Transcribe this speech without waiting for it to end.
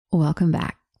Welcome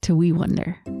back to We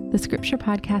Wonder, the scripture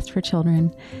podcast for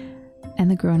children and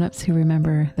the grown-ups who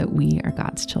remember that we are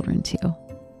God's children too.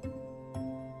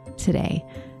 Today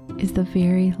is the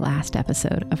very last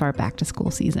episode of our back to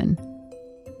school season.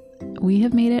 We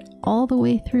have made it all the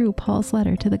way through Paul's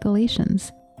letter to the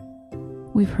Galatians.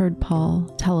 We've heard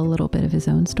Paul tell a little bit of his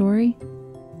own story,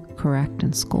 correct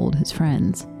and scold his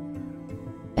friends,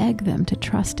 beg them to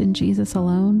trust in Jesus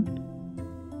alone,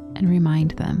 and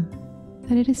remind them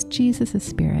that it is Jesus'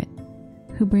 Spirit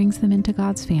who brings them into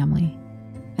God's family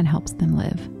and helps them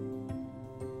live.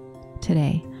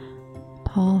 Today,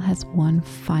 Paul has one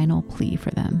final plea for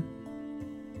them.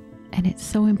 And it's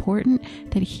so important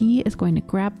that he is going to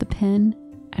grab the pen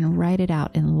and write it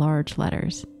out in large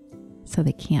letters so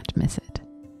they can't miss it.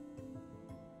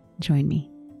 Join me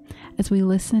as we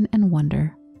listen and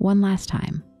wonder one last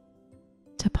time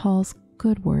to Paul's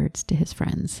good words to his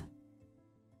friends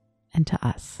and to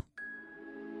us.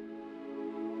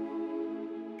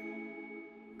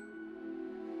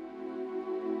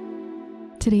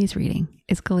 Today's reading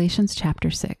is Galatians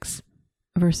chapter 6,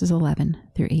 verses 11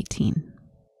 through 18.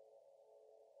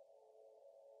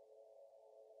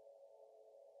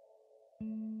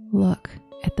 Look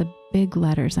at the big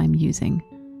letters I'm using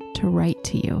to write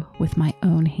to you with my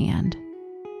own hand.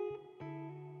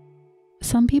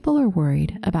 Some people are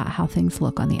worried about how things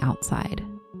look on the outside.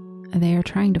 They are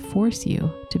trying to force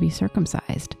you to be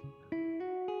circumcised.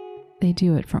 They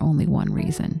do it for only one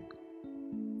reason.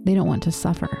 They don't want to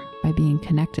suffer by being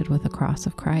connected with the cross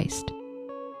of Christ.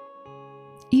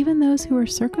 Even those who are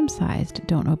circumcised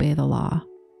don't obey the law,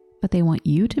 but they want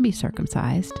you to be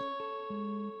circumcised.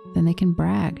 Then they can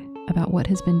brag about what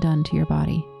has been done to your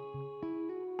body.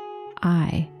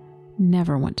 I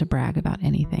never want to brag about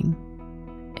anything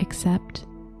except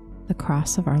the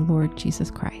cross of our Lord Jesus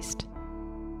Christ.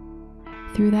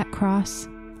 Through that cross,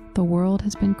 the world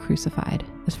has been crucified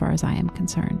as far as I am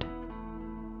concerned.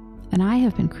 And I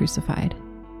have been crucified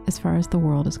as far as the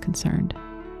world is concerned.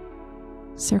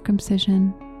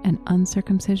 Circumcision and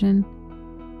uncircumcision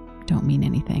don't mean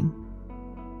anything.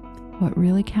 What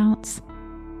really counts?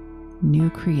 New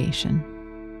creation.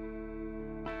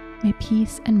 May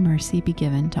peace and mercy be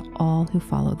given to all who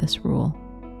follow this rule.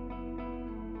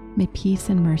 May peace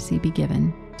and mercy be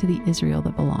given to the Israel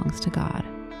that belongs to God.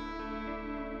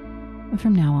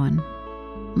 From now on,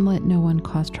 let no one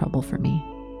cause trouble for me.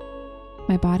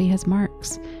 My body has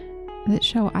marks that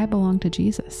show I belong to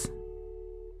Jesus.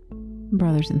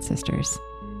 Brothers and sisters,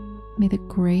 may the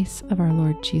grace of our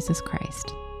Lord Jesus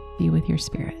Christ be with your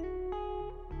spirit.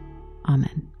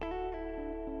 Amen.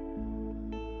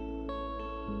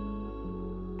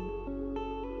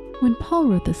 When Paul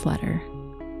wrote this letter,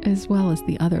 as well as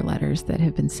the other letters that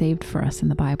have been saved for us in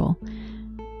the Bible,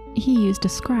 he used a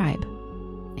scribe.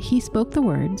 He spoke the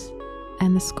words,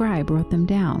 and the scribe wrote them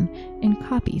down in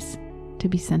copies to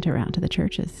be sent around to the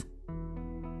churches.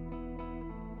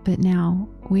 But now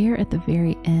we're at the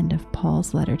very end of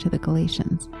Paul's letter to the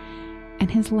Galatians, and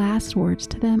his last words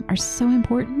to them are so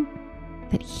important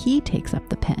that he takes up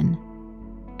the pen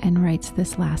and writes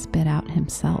this last bit out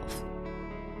himself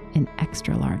in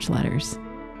extra large letters.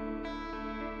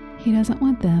 He doesn't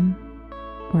want them,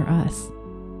 or us,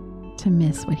 to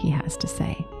miss what he has to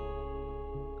say.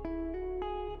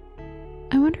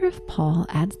 I wonder if Paul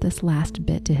adds this last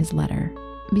bit to his letter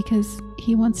because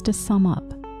he wants to sum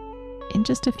up, in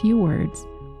just a few words,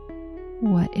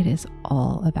 what it is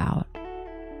all about.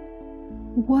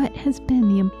 What has been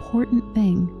the important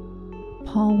thing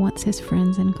Paul wants his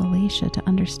friends in Galatia to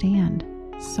understand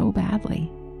so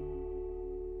badly?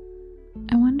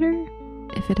 I wonder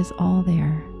if it is all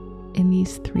there in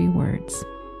these three words: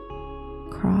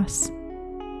 cross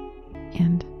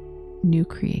and new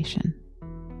creation.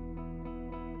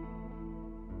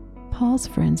 Paul's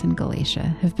friends in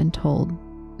Galatia have been told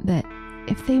that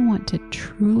if they want to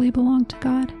truly belong to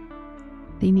God,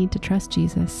 they need to trust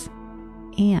Jesus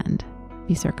and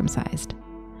be circumcised.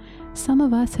 Some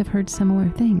of us have heard similar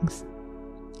things.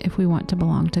 If we want to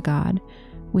belong to God,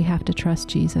 we have to trust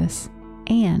Jesus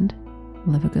and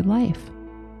live a good life.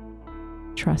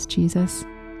 Trust Jesus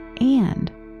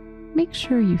and make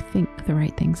sure you think the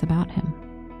right things about him.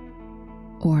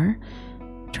 Or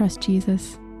trust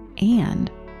Jesus and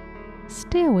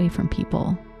stay away from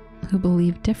people who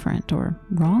believe different or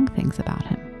wrong things about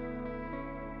him.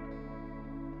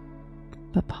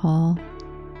 But Paul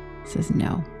says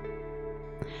no.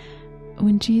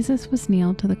 When Jesus was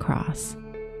nailed to the cross,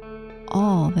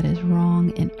 all that is wrong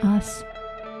in us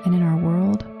and in our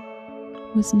world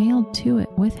was nailed to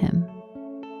it with him.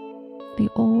 The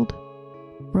old,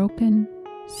 broken,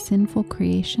 sinful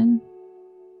creation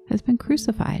has been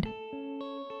crucified.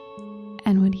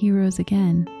 And when he rose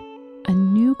again, a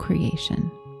new creation,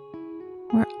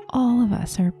 where all of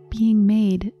us are being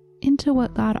made into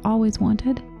what God always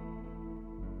wanted,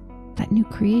 that new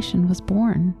creation was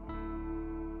born.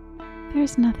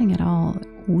 There's nothing at all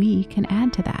we can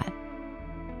add to that.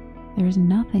 There's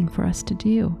nothing for us to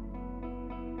do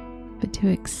but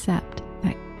to accept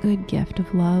that good gift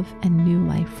of love and new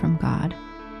life from God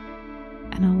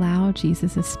and allow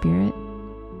Jesus' Spirit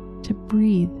to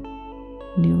breathe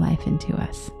new life into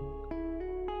us.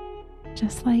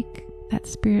 Just like that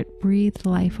Spirit breathed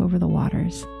life over the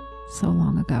waters so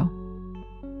long ago.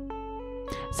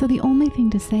 So the only thing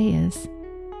to say is,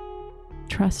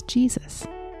 trust Jesus.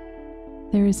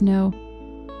 There is no,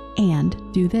 and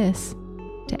do this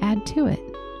to add to it.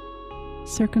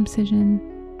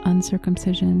 Circumcision,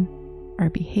 uncircumcision, our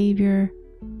behavior,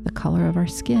 the color of our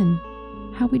skin,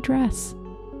 how we dress,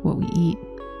 what we eat,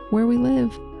 where we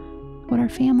live, what our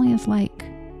family is like,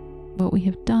 what we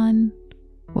have done,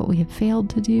 what we have failed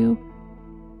to do.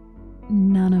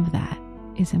 None of that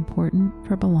is important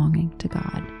for belonging to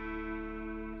God.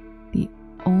 The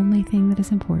only thing that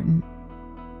is important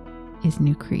is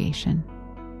new creation.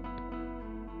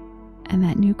 And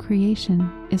that new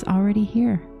creation is already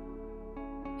here,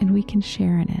 and we can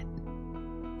share in it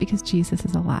because Jesus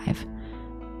is alive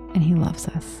and he loves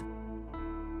us.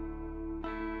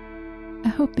 I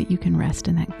hope that you can rest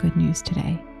in that good news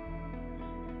today.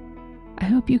 I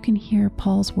hope you can hear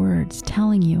Paul's words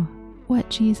telling you what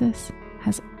Jesus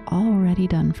has already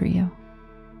done for you.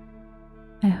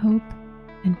 I hope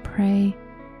and pray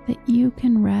that you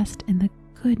can rest in the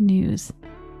good news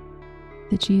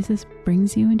that Jesus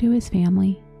brings you into his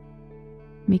family,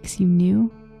 makes you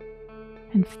new,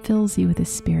 and fills you with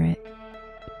his Spirit,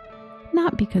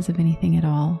 not because of anything at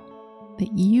all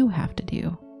that you have to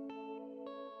do,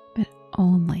 but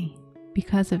only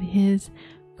because of his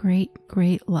great,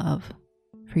 great love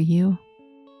for you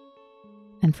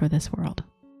and for this world.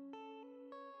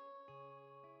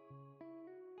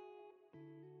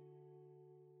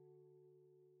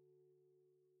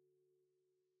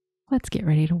 Let's get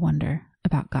ready to wonder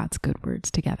about God's good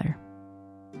words together.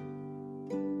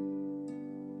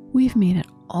 We've made it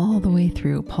all the way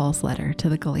through Paul's letter to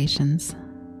the Galatians.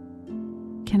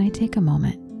 Can I take a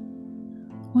moment,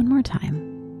 one more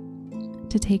time,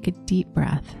 to take a deep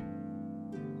breath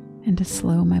and to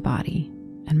slow my body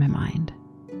and my mind?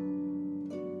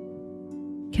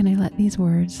 Can I let these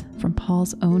words from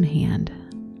Paul's own hand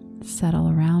settle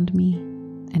around me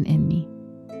and in me,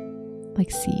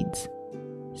 like seeds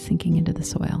sinking into the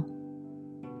soil?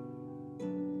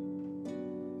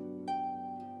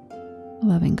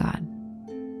 Loving God,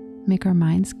 make our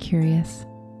minds curious,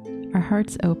 our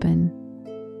hearts open,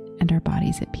 and our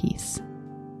bodies at peace.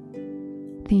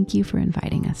 Thank you for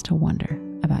inviting us to wonder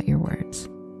about your words.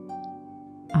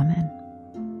 Amen.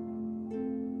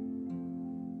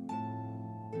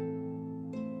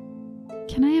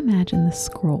 Can I imagine the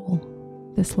scroll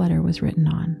this letter was written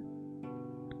on?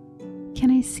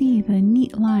 Can I see the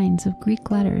neat lines of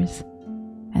Greek letters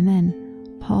and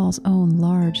then Paul's own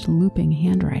large looping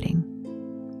handwriting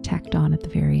tacked on at the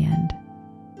very end?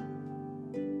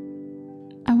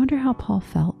 I wonder how Paul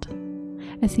felt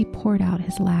as he poured out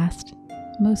his last,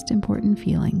 most important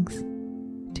feelings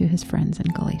to his friends in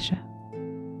Galatia.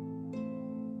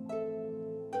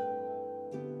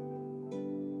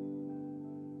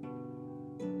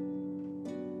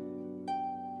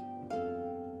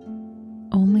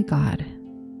 Only God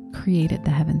created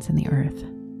the heavens and the earth.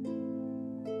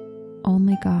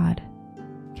 Only God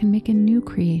can make a new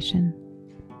creation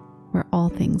where all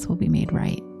things will be made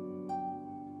right.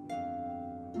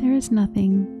 There is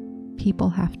nothing people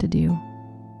have to do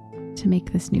to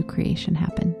make this new creation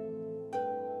happen.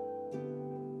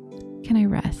 Can I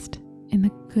rest in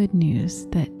the good news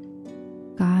that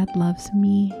God loves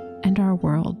me and our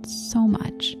world so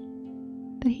much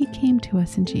that he came to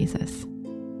us in Jesus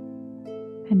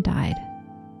and died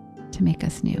to make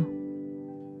us new?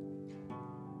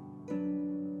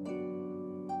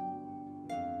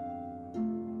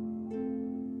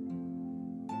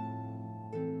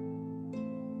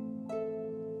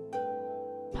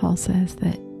 Paul says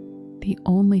that the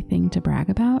only thing to brag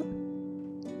about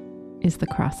is the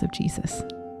cross of Jesus.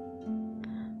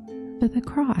 But the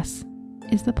cross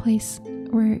is the place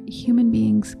where human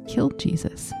beings killed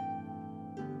Jesus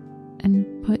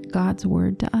and put God's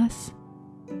word to us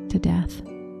to death.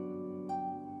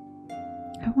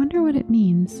 I wonder what it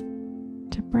means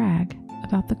to brag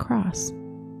about the cross.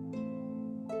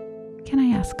 Can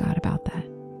I ask God about that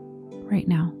right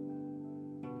now?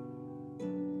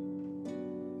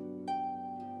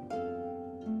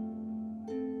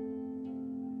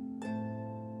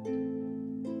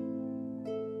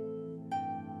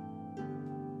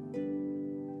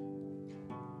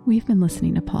 We've been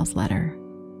listening to Paul's letter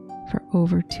for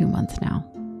over 2 months now.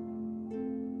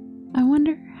 I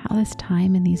wonder how this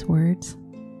time in these words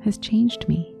has changed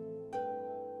me.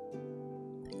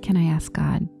 Can I ask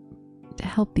God to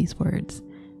help these words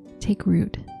take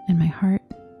root in my heart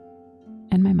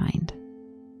and my mind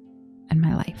and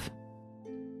my life?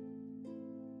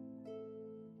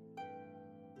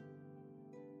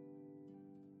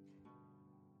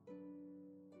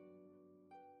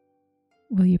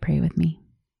 Will you pray with me?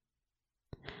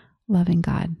 Loving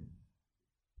God,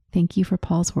 thank you for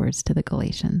Paul's words to the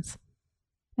Galatians,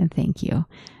 and thank you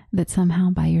that somehow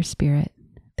by your Spirit,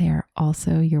 they are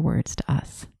also your words to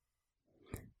us.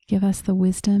 Give us the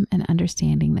wisdom and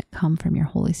understanding that come from your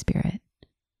Holy Spirit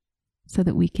so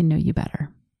that we can know you better.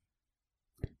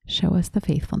 Show us the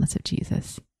faithfulness of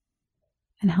Jesus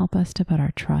and help us to put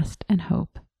our trust and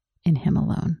hope in him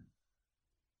alone.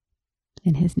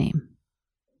 In his name,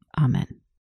 amen.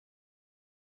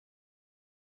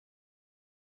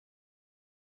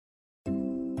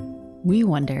 We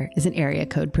Wonder is an Area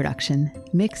Code production,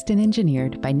 mixed and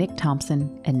engineered by Nick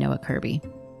Thompson and Noah Kirby.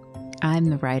 I'm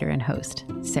the writer and host,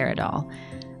 Sarah Dahl.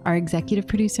 Our executive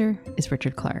producer is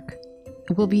Richard Clark.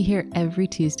 We'll be here every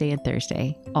Tuesday and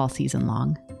Thursday, all season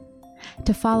long.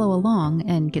 To follow along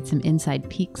and get some inside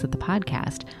peeks at the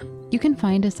podcast, you can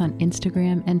find us on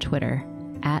Instagram and Twitter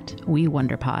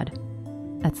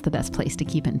 @WeWonderPod. That's the best place to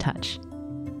keep in touch.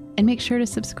 And make sure to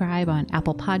subscribe on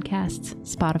Apple Podcasts,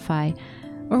 Spotify,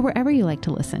 or wherever you like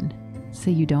to listen, so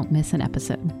you don't miss an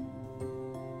episode.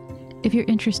 If you're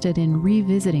interested in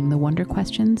revisiting the Wonder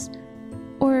questions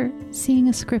or seeing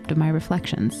a script of my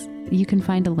reflections, you can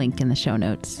find a link in the show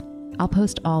notes. I'll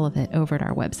post all of it over at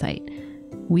our website,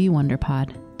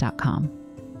 wewonderpod.com.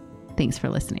 Thanks for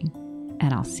listening,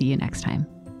 and I'll see you next time.